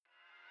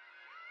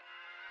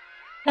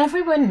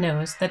Everyone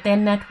knows that their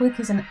network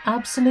is an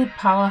absolute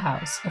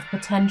powerhouse of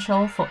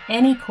potential for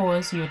any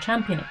cause you're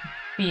championing,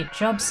 be it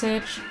job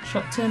search,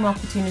 short-term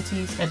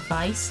opportunities,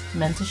 advice,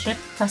 mentorship,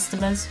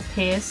 customers,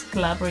 peers,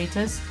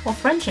 collaborators, or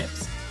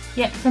friendships.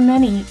 Yet for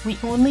many, we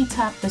only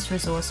tap this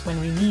resource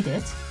when we need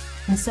it,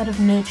 instead of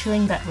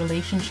nurturing that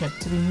relationship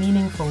to be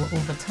meaningful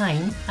over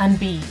time and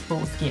be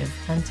both give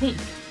and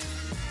take.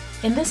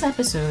 In this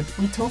episode,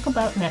 we talk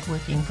about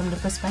networking from the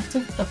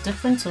perspective of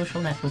different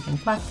social networking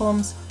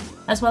platforms,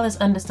 as well as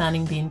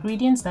understanding the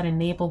ingredients that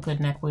enable good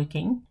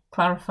networking,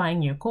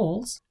 clarifying your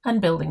goals, and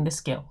building the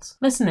skills.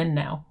 Listen in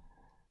now.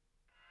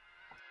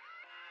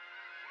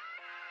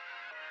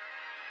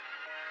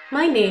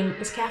 My name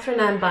is Catherine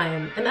Ann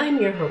Byam, and I'm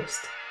your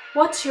host.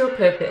 What's your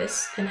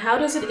purpose, and how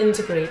does it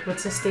integrate with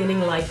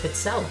sustaining life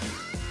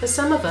itself? For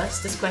some of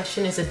us, this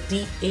question is a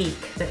deep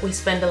ache that we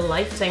spend a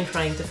lifetime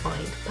trying to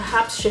find,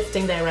 perhaps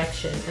shifting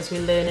direction as we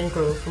learn and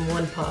grow from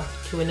one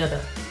path to another.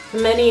 For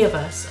many of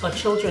us, our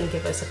children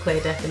give us a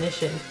clear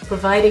definition.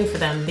 Providing for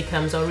them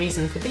becomes our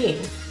reason for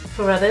being.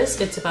 For others,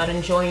 it's about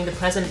enjoying the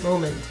present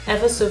moment,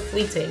 ever so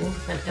fleeting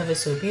and ever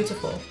so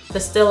beautiful. For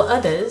still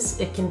others,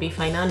 it can be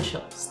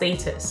financial,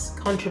 status,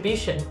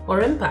 contribution,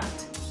 or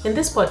impact. In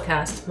this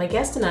podcast, my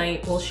guest and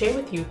I will share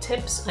with you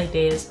tips,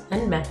 ideas,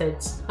 and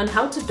methods on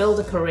how to build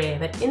a career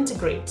that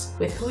integrates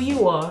with who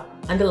you are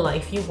and the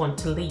life you want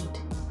to lead.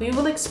 We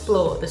will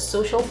explore the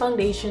social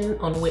foundation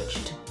on which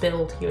to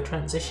build your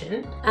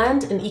transition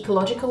and an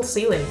ecological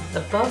ceiling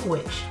above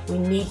which we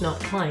need not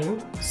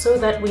climb so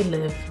that we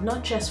live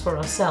not just for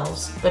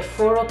ourselves, but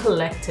for our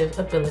collective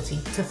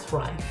ability to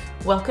thrive.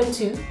 Welcome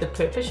to the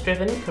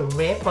Purpose-Driven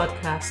Career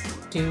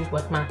Podcast, Do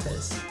What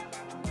Matters.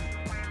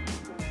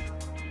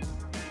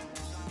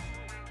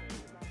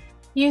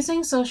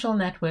 Using social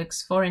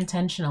networks for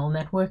intentional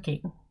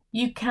networking.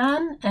 You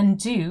can and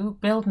do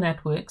build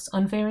networks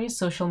on various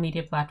social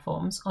media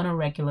platforms on a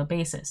regular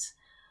basis.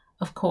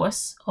 Of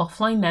course,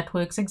 offline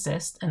networks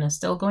exist and are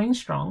still going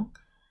strong,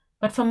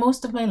 but for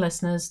most of my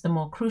listeners, the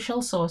more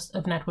crucial source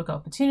of network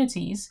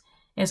opportunities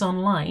is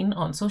online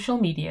on social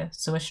media,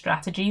 so a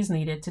strategy is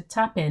needed to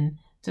tap in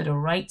to the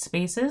right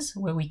spaces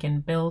where we can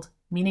build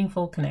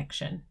meaningful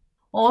connection.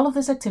 All of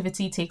this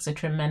activity takes a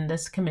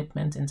tremendous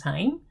commitment in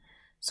time,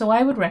 so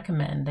I would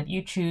recommend that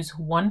you choose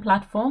one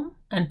platform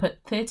and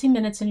put 30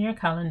 minutes in your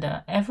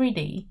calendar every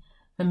day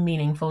for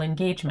meaningful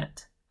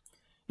engagement.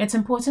 It's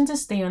important to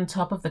stay on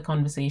top of the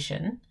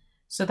conversation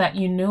so that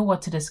you know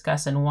what to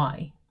discuss and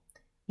why.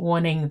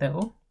 Warning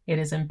though, it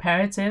is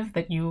imperative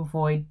that you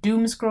avoid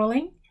doom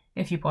scrolling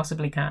if you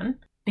possibly can,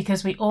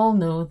 because we all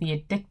know the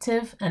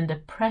addictive and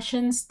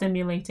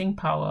depression-stimulating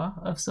power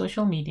of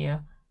social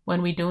media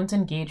when we don't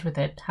engage with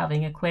it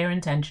having a clear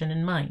intention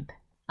in mind.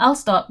 I'll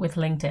start with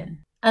LinkedIn.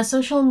 As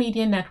social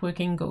media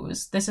networking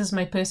goes, this is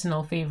my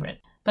personal favorite,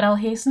 but I'll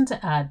hasten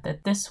to add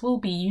that this will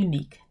be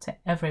unique to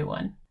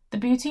everyone. The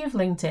beauty of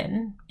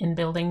LinkedIn in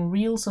building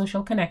real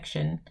social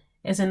connection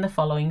is in the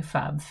following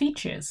fab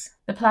features.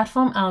 The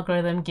platform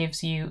algorithm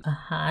gives you a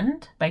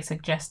hand by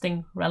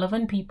suggesting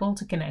relevant people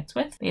to connect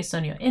with based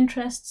on your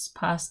interests,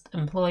 past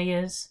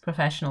employers,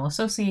 professional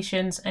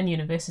associations, and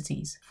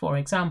universities, for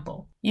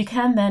example. You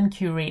can then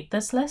curate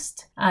this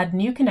list, add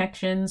new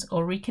connections,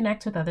 or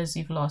reconnect with others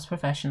you've lost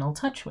professional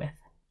touch with.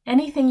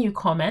 Anything you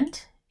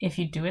comment, if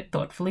you do it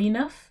thoughtfully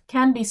enough,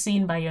 can be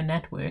seen by your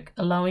network,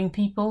 allowing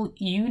people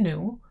you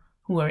know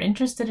who are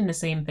interested in the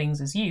same things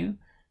as you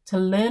to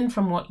learn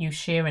from what you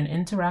share and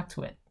interact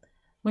with,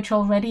 which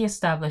already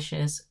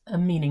establishes a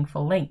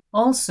meaningful link.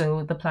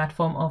 Also, the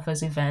platform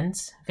offers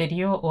events,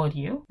 video or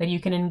audio that you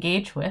can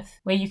engage with,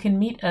 where you can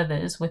meet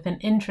others with an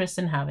interest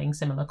in having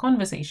similar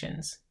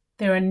conversations.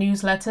 There are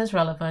newsletters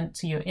relevant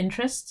to your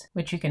interests,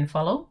 which you can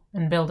follow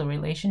and build a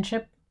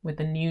relationship with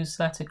the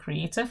newsletter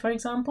creator, for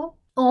example,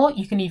 or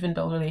you can even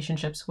build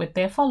relationships with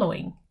their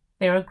following.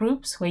 There are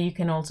groups where you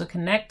can also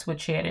connect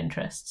with shared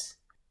interests.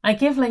 I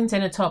give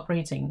LinkedIn a top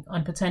rating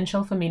on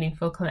potential for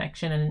meaningful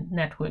connection and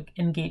network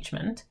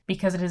engagement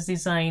because it is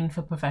designed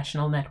for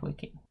professional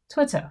networking.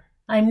 Twitter.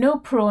 I'm no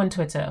pro on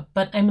Twitter,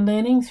 but I'm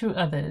learning through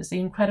others the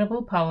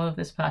incredible power of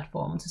this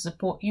platform to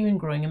support you in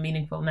growing a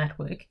meaningful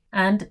network,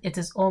 and it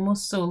is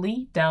almost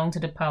solely down to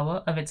the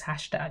power of its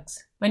hashtags.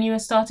 When you are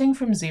starting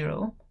from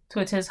zero,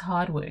 Twitter is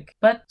hard work,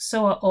 but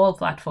so are all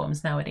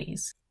platforms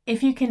nowadays.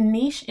 If you can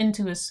niche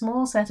into a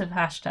small set of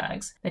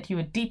hashtags that you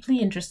are deeply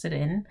interested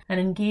in and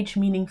engage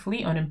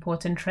meaningfully on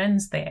important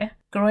trends there,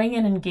 growing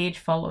an engaged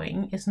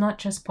following is not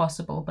just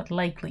possible but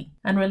likely,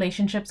 and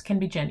relationships can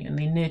be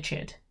genuinely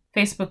nurtured.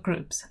 Facebook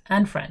groups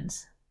and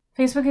friends.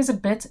 Facebook is a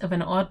bit of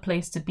an odd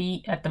place to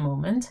be at the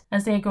moment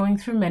as they are going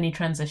through many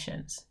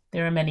transitions.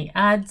 There are many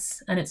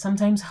ads, and it's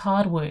sometimes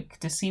hard work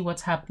to see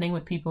what's happening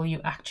with people you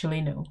actually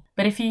know.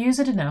 But if you use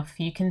it enough,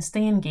 you can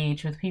stay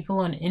engaged with people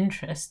on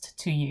interest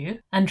to you,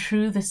 and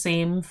through the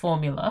same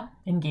formula,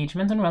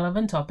 engagement on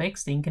relevant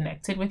topics, staying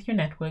connected with your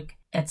network,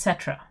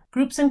 etc.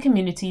 Groups and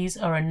communities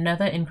are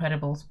another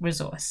incredible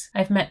resource.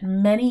 I've met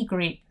many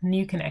great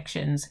new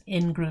connections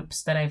in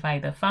groups that I've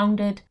either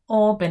founded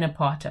or been a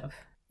part of.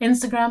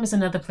 Instagram is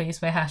another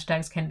place where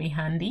hashtags can be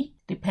handy,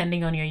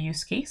 depending on your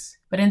use case,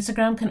 but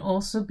Instagram can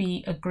also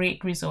be a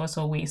great resource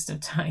or waste of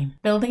time.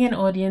 Building an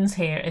audience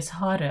here is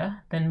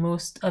harder than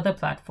most other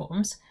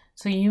platforms,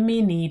 so you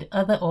may need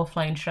other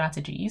offline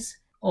strategies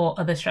or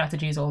other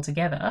strategies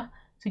altogether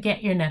to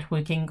get your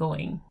networking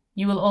going.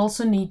 You will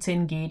also need to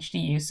engage the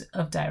use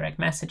of direct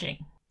messaging.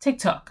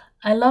 TikTok.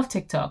 I love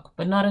TikTok,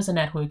 but not as a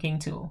networking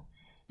tool.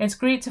 It's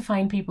great to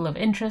find people of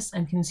interest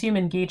and consume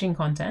engaging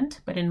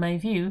content, but in my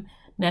view,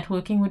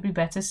 networking would be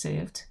better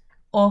served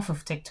off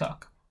of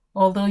TikTok,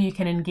 although you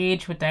can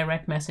engage with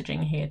direct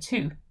messaging here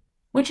too.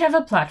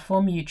 Whichever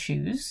platform you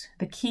choose,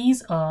 the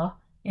keys are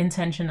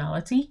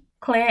intentionality,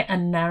 clear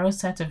and narrow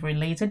set of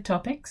related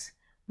topics,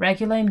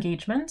 regular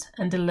engagement,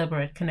 and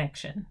deliberate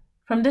connection.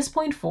 From this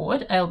point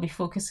forward, I'll be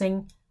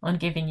focusing on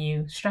giving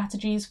you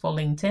strategies for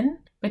LinkedIn,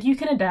 but you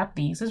can adapt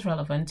these as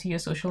relevant to your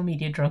social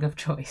media drug of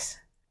choice.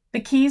 The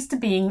keys to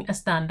being a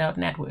standout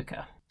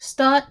networker.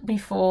 Start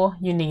before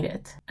you need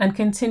it and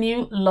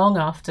continue long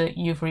after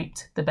you've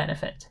reaped the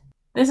benefit.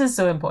 This is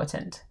so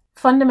important.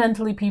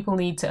 Fundamentally, people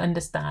need to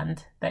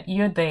understand that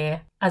you're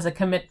there as a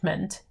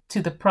commitment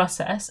to the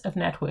process of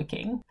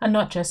networking and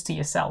not just to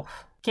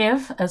yourself.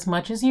 Give as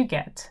much as you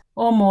get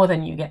or more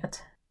than you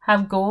get.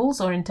 Have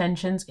goals or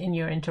intentions in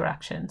your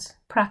interactions.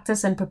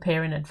 Practice and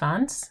prepare in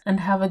advance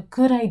and have a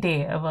good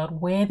idea about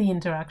where the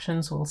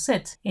interactions will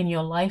sit in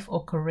your life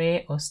or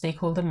career or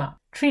stakeholder map.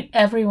 Treat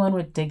everyone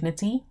with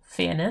dignity,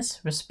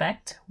 fairness,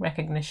 respect,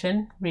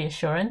 recognition,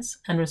 reassurance,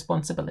 and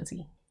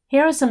responsibility.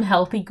 Here are some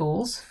healthy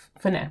goals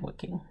for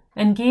networking.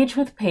 Engage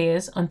with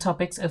peers on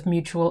topics of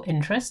mutual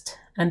interest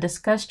and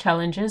discuss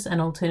challenges and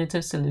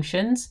alternative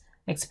solutions,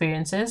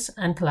 experiences,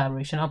 and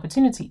collaboration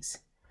opportunities.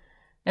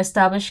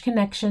 Establish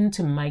connection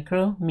to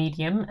micro,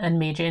 medium, and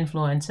major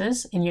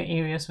influencers in your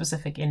area of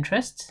specific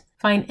interests.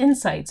 Find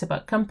insights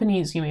about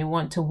companies you may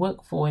want to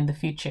work for in the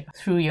future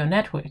through your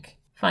network.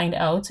 Find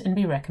out and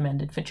be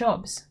recommended for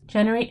jobs.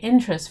 Generate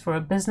interest for a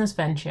business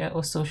venture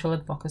or social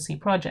advocacy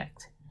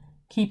project.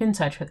 Keep in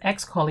touch with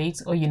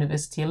ex-colleagues or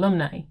university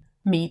alumni.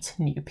 Meet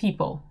new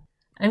people.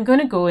 I'm going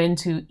to go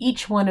into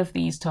each one of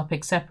these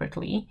topics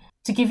separately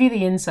to give you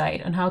the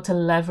insight on how to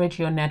leverage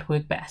your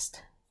network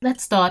best.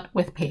 Let's start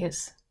with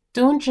peers.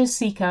 Don't just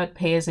seek out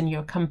peers in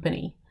your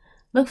company.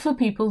 Look for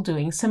people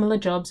doing similar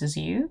jobs as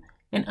you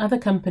in other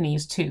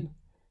companies too,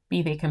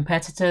 be they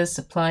competitors,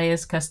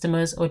 suppliers,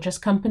 customers, or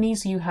just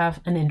companies you have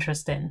an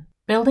interest in.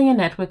 Building a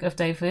network of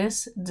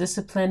diverse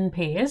discipline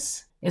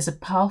peers is a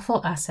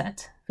powerful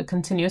asset for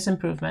continuous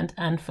improvement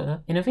and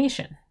for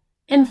innovation.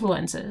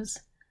 Influencers.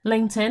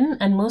 LinkedIn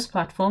and most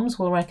platforms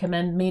will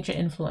recommend major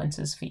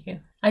influencers for you.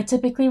 I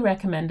typically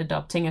recommend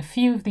adopting a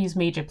few of these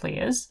major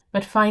players,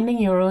 but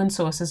finding your own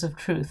sources of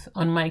truth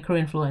on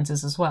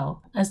micro-influencers as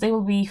well, as they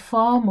will be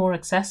far more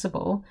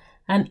accessible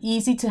and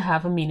easy to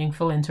have a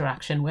meaningful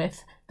interaction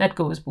with that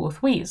goes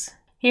both ways.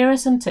 Here are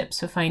some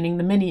tips for finding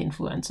the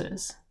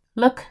mini-influencers.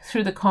 Look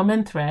through the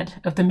common thread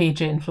of the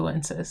major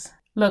influencers.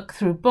 Look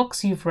through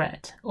books you've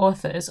read,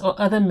 authors, or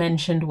other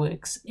mentioned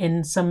works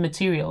in some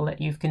material that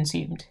you've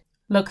consumed.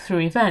 Look through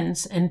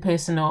events, in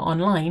person or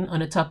online,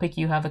 on a topic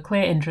you have a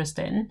clear interest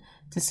in,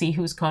 to see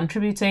who's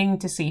contributing,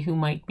 to see who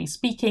might be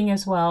speaking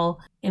as well,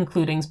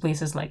 including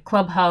places like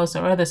Clubhouse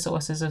or other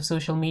sources of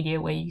social media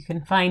where you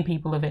can find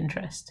people of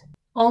interest.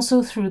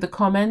 Also through the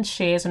comments,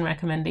 shares, and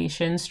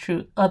recommendations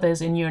through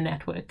others in your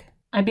network.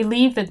 I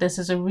believe that this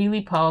is a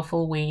really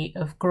powerful way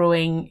of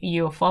growing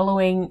your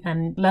following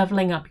and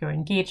leveling up your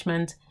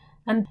engagement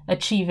and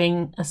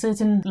achieving a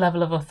certain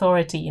level of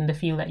authority in the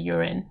field that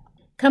you're in.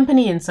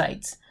 Company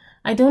insights.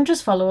 I don't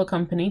just follow a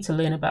company to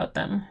learn about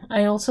them.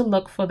 I also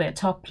look for their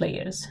top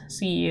players,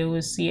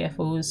 CEOs,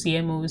 CFOs,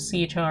 CMOs,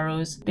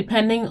 CHROs,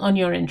 depending on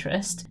your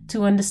interest,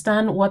 to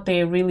understand what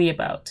they're really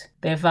about,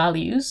 their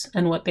values,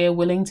 and what they're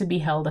willing to be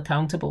held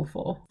accountable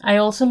for. I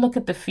also look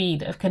at the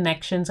feed of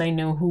connections I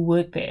know who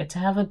work there to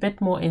have a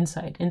bit more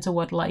insight into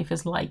what life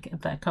is like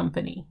at that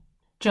company.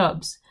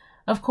 Jobs.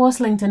 Of course,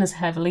 LinkedIn is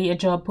heavily a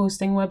job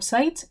posting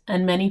website,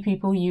 and many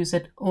people use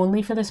it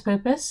only for this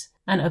purpose,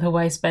 and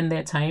otherwise spend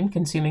their time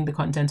consuming the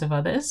content of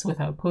others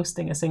without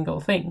posting a single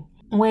thing.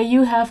 Where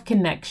you have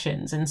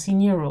connections in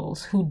senior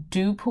roles who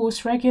do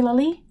post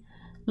regularly,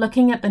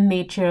 looking at the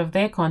nature of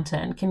their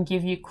content can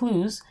give you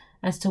clues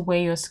as to where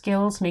your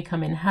skills may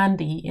come in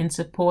handy in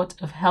support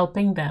of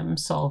helping them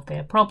solve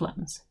their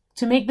problems.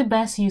 To make the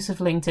best use of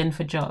LinkedIn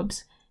for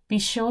jobs, be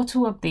sure to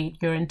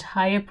update your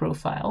entire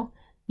profile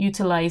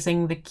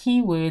utilizing the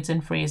keywords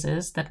and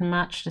phrases that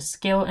match the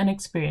skill and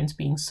experience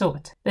being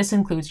sought. This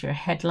includes your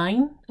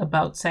headline,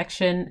 about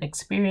section,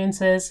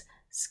 experiences,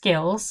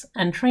 skills,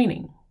 and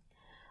training.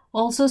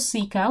 Also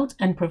seek out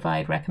and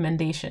provide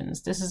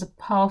recommendations. This is a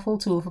powerful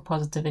tool for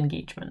positive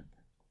engagement.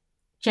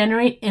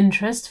 Generate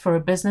interest for a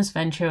business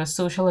venture or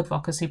social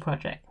advocacy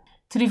project.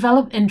 To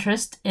develop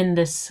interest in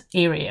this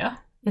area,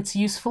 it's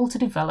useful to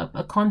develop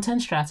a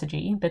content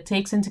strategy that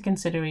takes into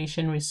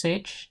consideration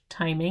research,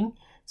 timing,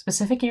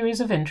 specific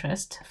areas of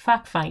interest,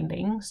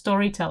 fact-finding,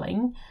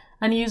 storytelling,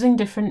 and using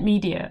different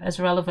media as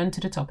relevant to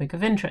the topic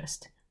of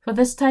interest. For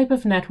this type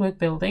of network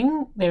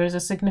building, there is a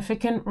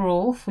significant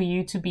role for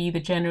you to be the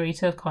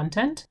generator of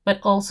content, but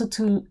also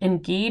to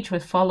engage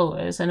with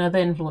followers and other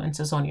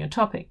influencers on your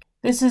topic.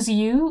 This is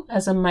you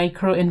as a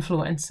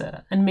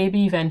micro-influencer and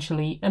maybe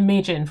eventually a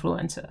major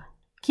influencer.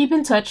 Keep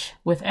in touch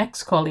with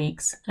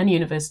ex-colleagues and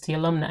university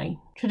alumni.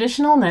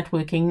 Traditional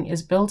networking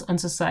is built on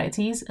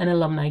societies and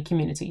alumni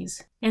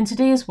communities. In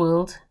today's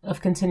world of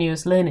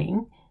continuous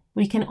learning,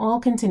 we can all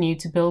continue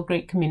to build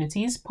great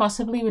communities,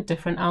 possibly with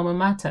different alma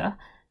mater,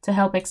 to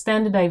help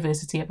extend the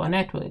diversity of our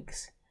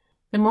networks.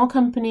 The more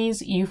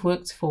companies you've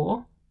worked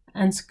for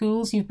and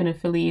schools you've been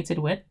affiliated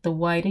with, the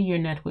wider your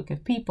network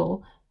of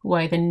people who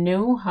either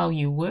know how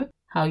you work,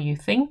 how you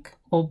think,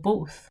 or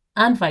both,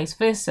 and vice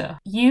versa.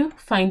 You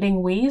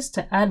finding ways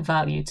to add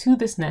value to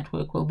this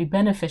network will be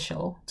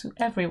beneficial to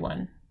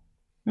everyone.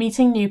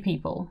 Meeting new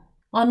people.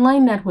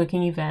 Online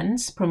networking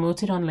events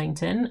promoted on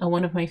LinkedIn are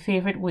one of my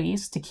favorite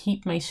ways to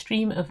keep my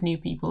stream of new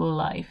people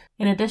alive.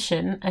 In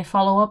addition, I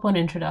follow up on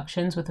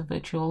introductions with a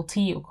virtual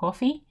tea or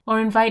coffee, or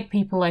invite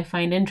people I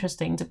find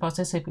interesting to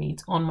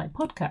participate on my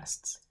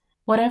podcasts.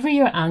 Whatever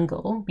your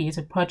angle, be it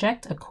a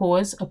project, a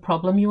cause, a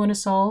problem you want to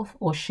solve,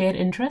 or shared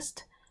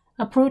interest,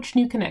 approach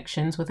new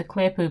connections with a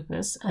clear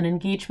purpose, and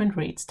engagement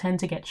rates tend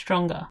to get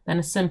stronger than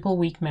a simple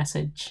weak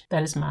message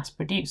that is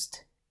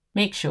mass-produced.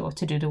 Make sure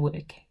to do the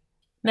work.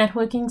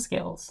 Networking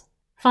skills.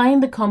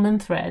 Find the common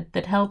thread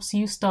that helps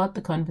you start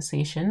the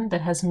conversation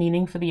that has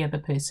meaning for the other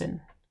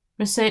person.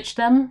 Research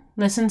them,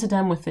 listen to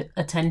them with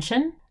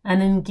attention,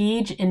 and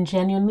engage in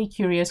genuinely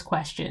curious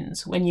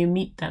questions when you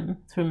meet them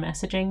through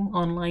messaging,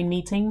 online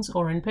meetings,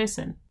 or in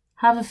person.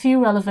 Have a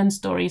few relevant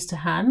stories to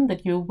hand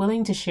that you're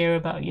willing to share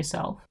about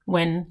yourself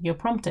when you're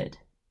prompted.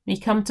 Be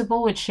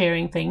comfortable with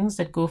sharing things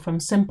that go from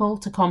simple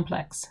to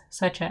complex,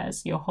 such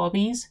as your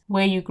hobbies,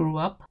 where you grew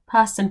up,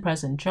 past and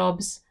present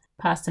jobs,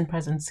 past and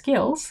present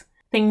skills,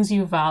 things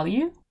you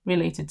value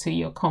related to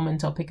your common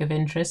topic of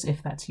interest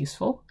if that's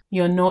useful,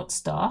 your North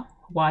Star,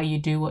 why you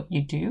do what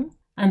you do,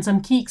 and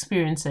some key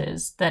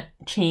experiences that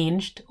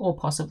changed or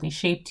possibly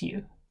shaped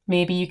you.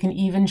 Maybe you can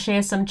even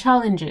share some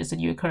challenges that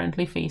you're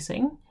currently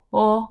facing,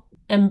 or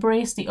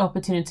embrace the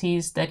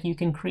opportunities that you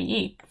can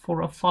create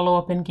for a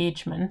follow-up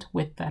engagement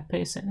with that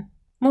person.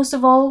 Most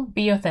of all,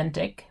 be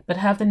authentic, but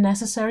have the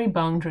necessary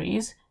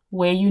boundaries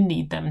where you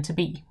need them to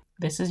be.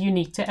 This is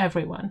unique to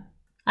everyone.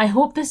 I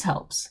hope this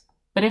helps,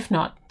 but if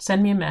not,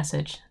 send me a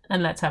message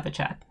and let's have a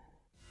chat.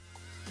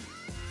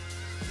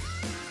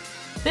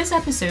 This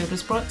episode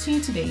was brought to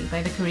you today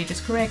by the Courageous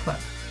Career Club.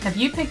 Have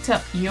you picked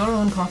up your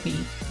own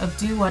copy of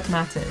Do What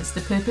Matters, the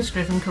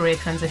Purpose-Driven Career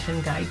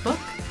Transition Guidebook?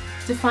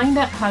 To find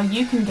out how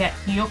you can get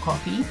your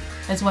copy,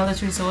 as well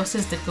as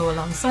resources that go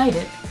alongside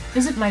it,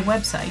 visit my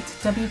website,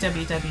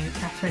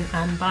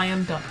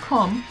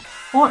 www.catherineannbyam.com,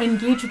 or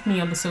engage with me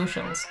on the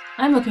socials.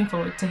 I'm looking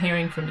forward to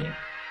hearing from you.